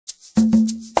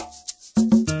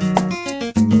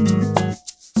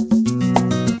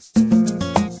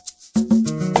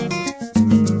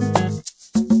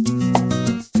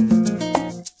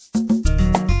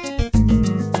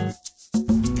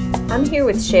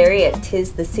with Sherry at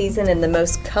 'Tis the Season in the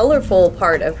most colorful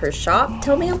part of her shop.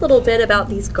 Tell me a little bit about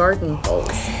these garden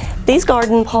poles. These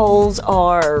garden poles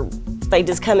they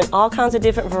just come in all kinds of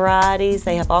different varieties.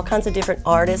 They have all kinds of different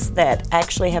artists that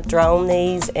actually have drawn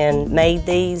these and made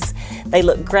these. They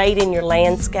look great in your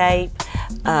landscape,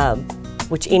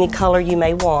 which any color you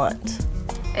may want.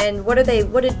 And what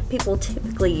do people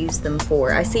typically use them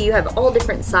for? I see you have all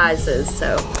different sizes,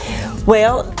 so.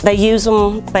 Well, they use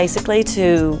them basically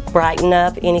to brighten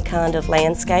up any kind of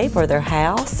landscape or their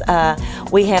house.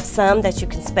 We have some that you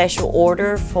can special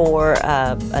order for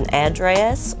an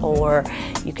address, or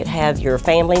you could have your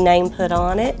family name put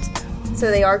on it. So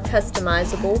they are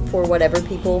customizable for whatever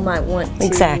people might want to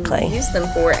use them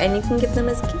for, and you can give them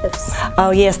as gifts.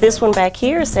 Oh yes, this one back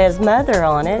here says Mother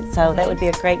on it, so that would be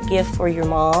a great gift for your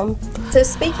mom. So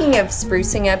speaking of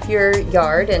sprucing up your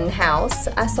yard and house,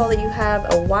 I saw that you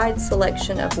have a wide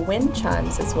selection of wind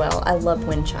chimes as well. I love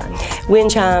wind chimes.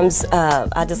 Wind chimes,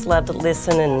 I just love to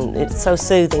listen, and it's so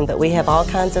soothing, but we have all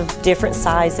kinds of different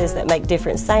sizes that make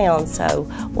different sounds, so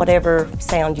whatever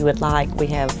sound you would like, we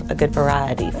have a good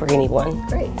variety for anyone.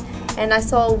 Great. And I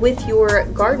saw with your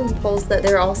garden poles that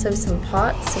there are also some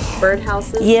pots, some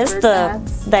birdhouses. Yes,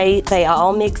 they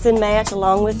all mix and match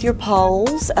along with your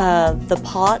poles. The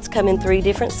pots come in 3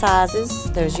 different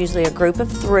sizes. There's usually a group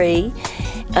of 3.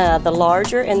 The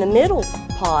larger and the middle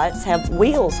pots have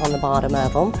wheels on the bottom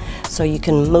of them, so you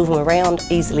can move them around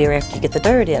easily after you get the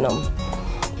dirt in them.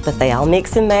 But they all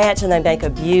mix and match, and they make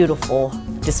a beautiful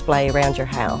display around your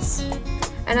house.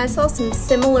 And I saw some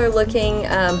similar looking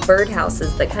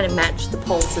birdhouses that kind of match the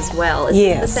poles as well. Is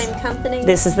this the same company?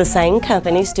 This is the same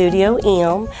company, Studio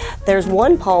M. There's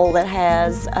one pole that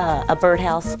has a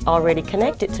birdhouse already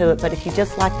connected to it, but if you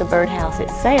just like the birdhouse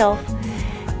itself,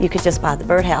 you could just buy the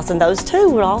birdhouse. And those two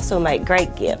would also make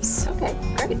great gifts. Okay,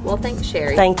 great. Well, thanks,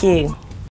 Sherry. Thank you.